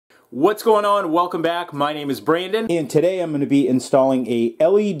What's going on? Welcome back. My name is Brandon, and today I'm going to be installing a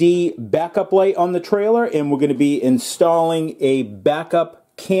LED backup light on the trailer, and we're going to be installing a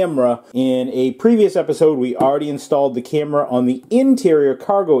backup camera. In a previous episode, we already installed the camera on the interior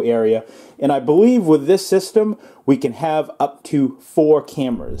cargo area, and I believe with this system, we can have up to 4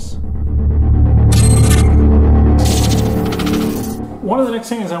 cameras. One of the next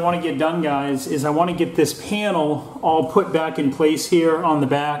things I want to get done, guys, is I want to get this panel all put back in place here on the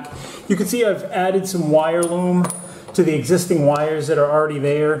back. You can see I've added some wire loom to the existing wires that are already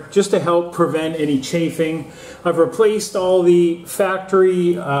there just to help prevent any chafing. I've replaced all the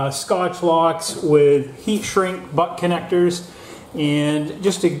factory Scotch locks with heat shrink butt connectors. And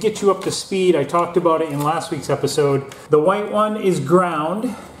just to get you up to speed, I talked about it in last week's episode. The white one is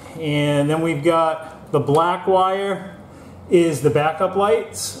ground, and then we've got the black wire is the backup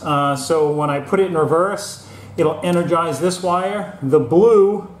lights. So when I put it in reverse, it'll energize this wire. The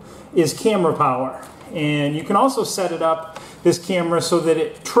blue is camera power. And you can also set it up, this camera, so that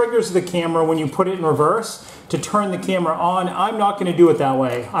it triggers the camera when you put it in reverse to turn the camera on. I'm not going to do it that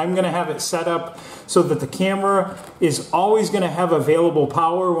way. I'm going to have it set up so that the camera is always going to have available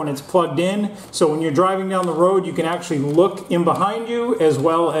power when it's plugged in. So when you're driving down the road, you can actually look in behind you, as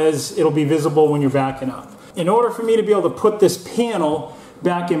well as it'll be visible when you're backing up. In order for me to be able to put this panel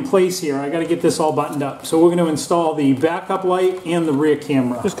back in place here, I got to get this all buttoned up. So we're going to install the backup light and the rear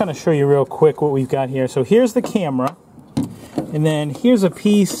camera. Just kind of show you real quick what we've got here. So here's the camera, and then here's a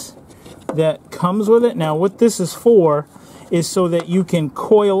piece that comes with it. Now what this is for is so that you can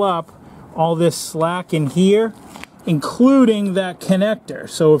coil up all this slack in here, including that connector.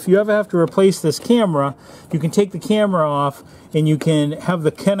 So if you ever have to replace this camera, you can take the camera off and you can have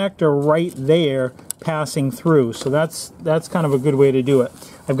the connector right there passing through. So that's kind of a good way to do it.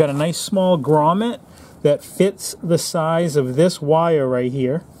 I've got a nice small grommet that fits the size of this wire right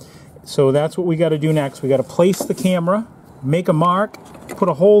here. So that's what we got to do next. We got to place the camera, make a mark, put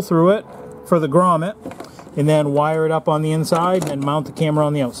a hole through it for the grommet, and then wire it up on the inside and mount the camera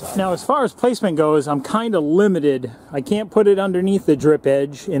on the outside. Now, as far as placement goes, I'm kind of limited. I can't put it underneath the drip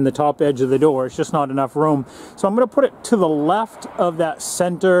edge in the top edge of the door. It's just not enough room. So I'm going to put it to the left of that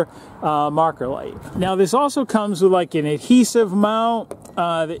center marker light. Now, this also comes with like an adhesive mount,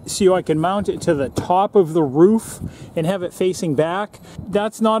 so I can mount it to the top of the roof and have it facing back.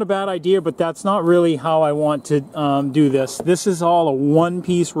 That's not a bad idea, but that's not really how I want to do this. This is all a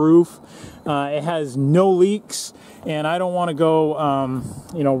one-piece roof. It has no leaks, and I don't want to go,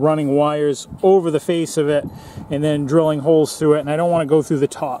 running wires over the face of it and then drilling holes through it, and I don't want to go through the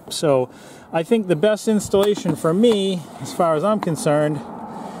top. So I think the best installation for me, as far as I'm concerned,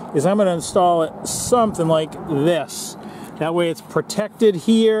 is I'm going to install it something like this. That way it's protected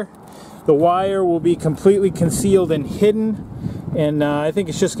here. The wire will be completely concealed and hidden, and I think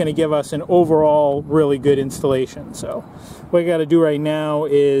it's just going to give us an overall really good installation. So what I got to do right now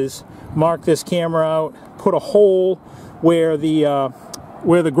is mark this camera out, put a hole where the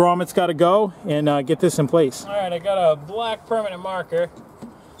grommet's got to go, and get this in place. All right, I got a black permanent marker.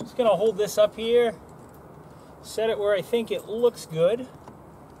 Just going to hold this up here, set it where I think it looks good.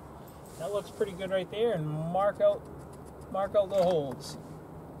 That looks pretty good right there, and mark out the holes.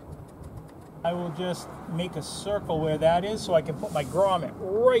 I will just make a circle where that is so I can put my grommet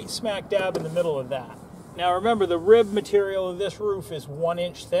right smack dab in the middle of that. Now remember, the rib material of this roof is 1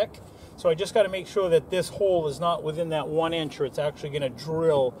 inch thick, so I just got to make sure that this hole is not within that 1 inch, or it's actually going to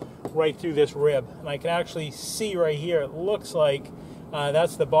drill right through this rib. And I can actually see right here, it looks like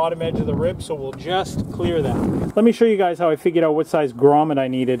that's the bottom edge of the rib, so we'll just clear that. Let me show you guys how I figured out what size grommet I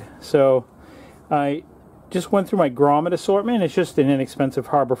needed. So I just went through my grommet assortment. It's just an inexpensive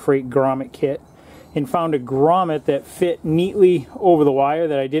Harbor Freight grommet kit, and found a grommet that fit neatly over the wire,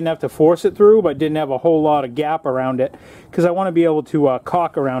 that I didn't have to force it through, but didn't have a whole lot of gap around it, because I want to be able to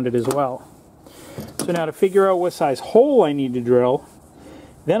caulk around it as well. So now to figure out what size hole I need to drill,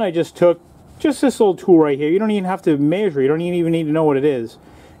 then I just took this little tool right here. You don't even have to measure. You don't even need to know what it is.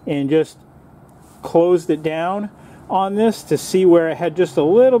 And just closed it down on this to see where it had just a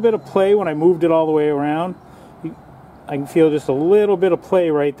little bit of play when I moved it all the way around. I can feel just a little bit of play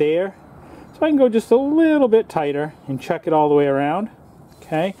right there. So I can go just a little bit tighter and check it all the way around.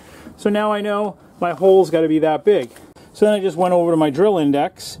 Okay, so now I know my hole's got to be that big. So then I just went over to my drill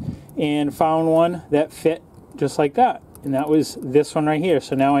index and found one that fit just like that. And that was this one right here.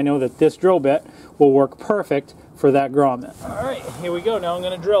 So now I know that this drill bit will work perfect for that grommet. All right, here we go. Now I'm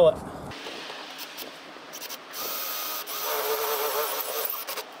going to drill it.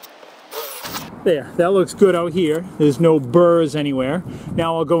 There, that looks good out here. There's no burrs anywhere.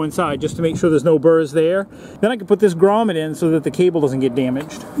 Now I'll go inside just to make sure there's no burrs there. Then I can put this grommet in so that the cable doesn't get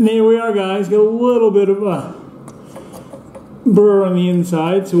damaged. And there we are, guys. Got a little bit of a burr on the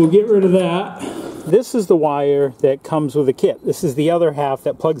inside, so we'll get rid of that. This is the wire that comes with the kit. This is the other half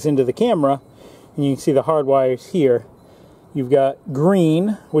that plugs into the camera, and you can see the hard wires here. You've got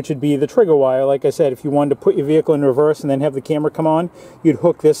green, which would be the trigger wire. Like I said, if you wanted to put your vehicle in reverse and then have the camera come on, you'd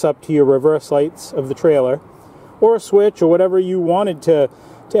hook this up to your reverse lights of the trailer, or a switch, or whatever you wanted to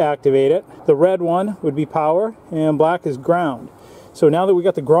activate it. The red one would be power, and black is ground. So now that we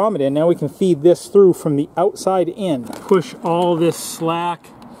got the grommet in, now we can feed this through from the outside in. Push all this slack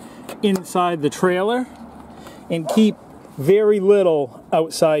inside the trailer, and keep very little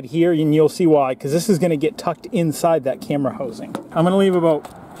outside here, and you'll see why, because this is going to get tucked inside that camera housing. I'm going to leave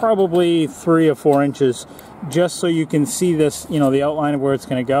about probably 3 or 4 inches just so you can see this, you know, the outline of where it's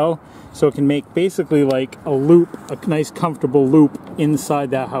going to go, so it can make basically like a loop, a nice comfortable loop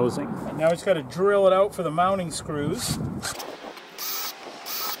inside that housing. Now we just got to drill it out for the mounting screws.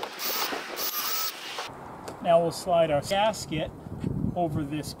 Now we'll slide our gasket over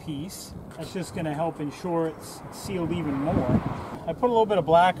this piece. That's just going to help ensure it's sealed even more. I put a little bit of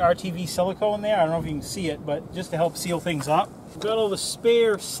black RTV silicone there. I don't know if you can see it, but just to help seal things up. Got all the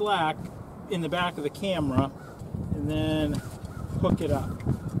spare slack in the back of the camera, and then hook it up.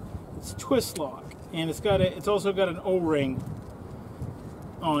 It's twist lock, and it's also got an O-ring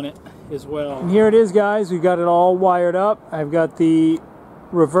on it as well. And here it is, guys. We've got it all wired up. I've got the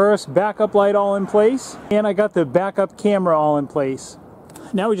reverse backup light all in place, and I got the backup camera all in place.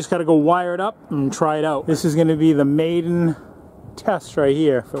 Now we just got to go wire it up and try it out. This is going to be the maiden test right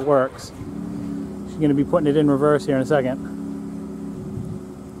here, if it works. She's going to be putting it in reverse here in a second.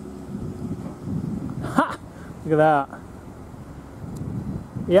 Ha! Look at that.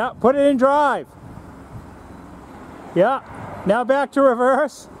 Yeah, put it in drive. Yeah, now back to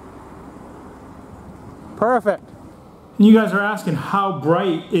reverse. Perfect. You guys are asking how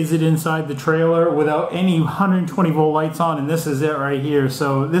bright is it inside the trailer without any 120 volt lights on, and this is it right here.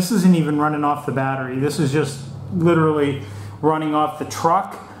 So this isn't even running off the battery. This is just literally running off the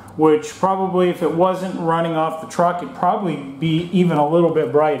truck, which probably if it wasn't running off the truck, it'd probably be even a little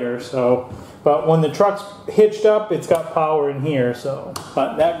bit brighter. So, but when the truck's hitched up, it's got power in here. So,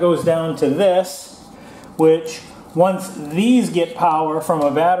 but that goes down to this, which once these get power from a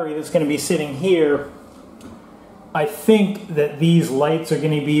battery that's going to be sitting here, I think that these lights are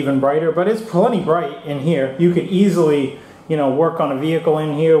going to be even brighter, but it's plenty bright in here. You could easily, you know, work on a vehicle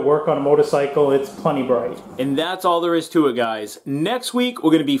in here, work on a motorcycle. It's plenty bright. And that's all there is to it, guys. Next week,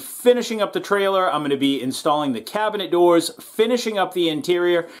 we're going to be finishing up the trailer. I'm going to be installing the cabinet doors, finishing up the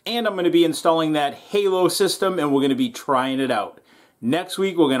interior, and I'm going to be installing that halo system, and we're going to be trying it out. Next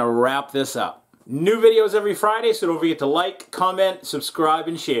week, we're going to wrap this up. New videos every Friday, so don't forget to like, comment, subscribe,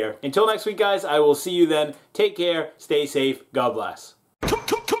 and share. Until next week, guys, I will see you then. Take care, stay safe, God bless.